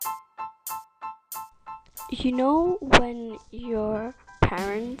You know when your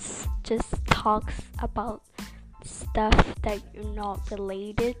parents just talks about stuff that you're not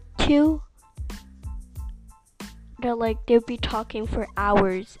related to? They'll be talking for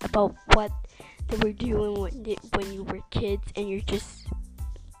hours about what they were doing when you were kids and you're just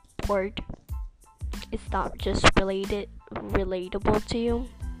bored. It's not just relatable to you.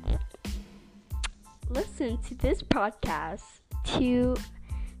 Listen to this podcast to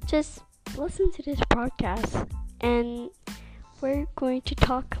just listen to this podcast and we're going to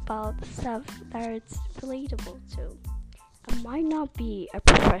talk about stuff that it's relatable to. I might not be a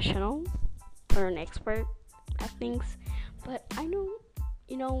professional or an expert at things, but I know,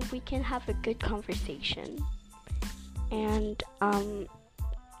 we can have a good conversation. And,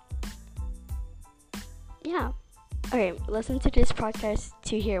 yeah. Okay, listen to this podcast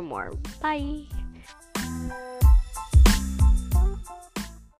to hear more. Bye.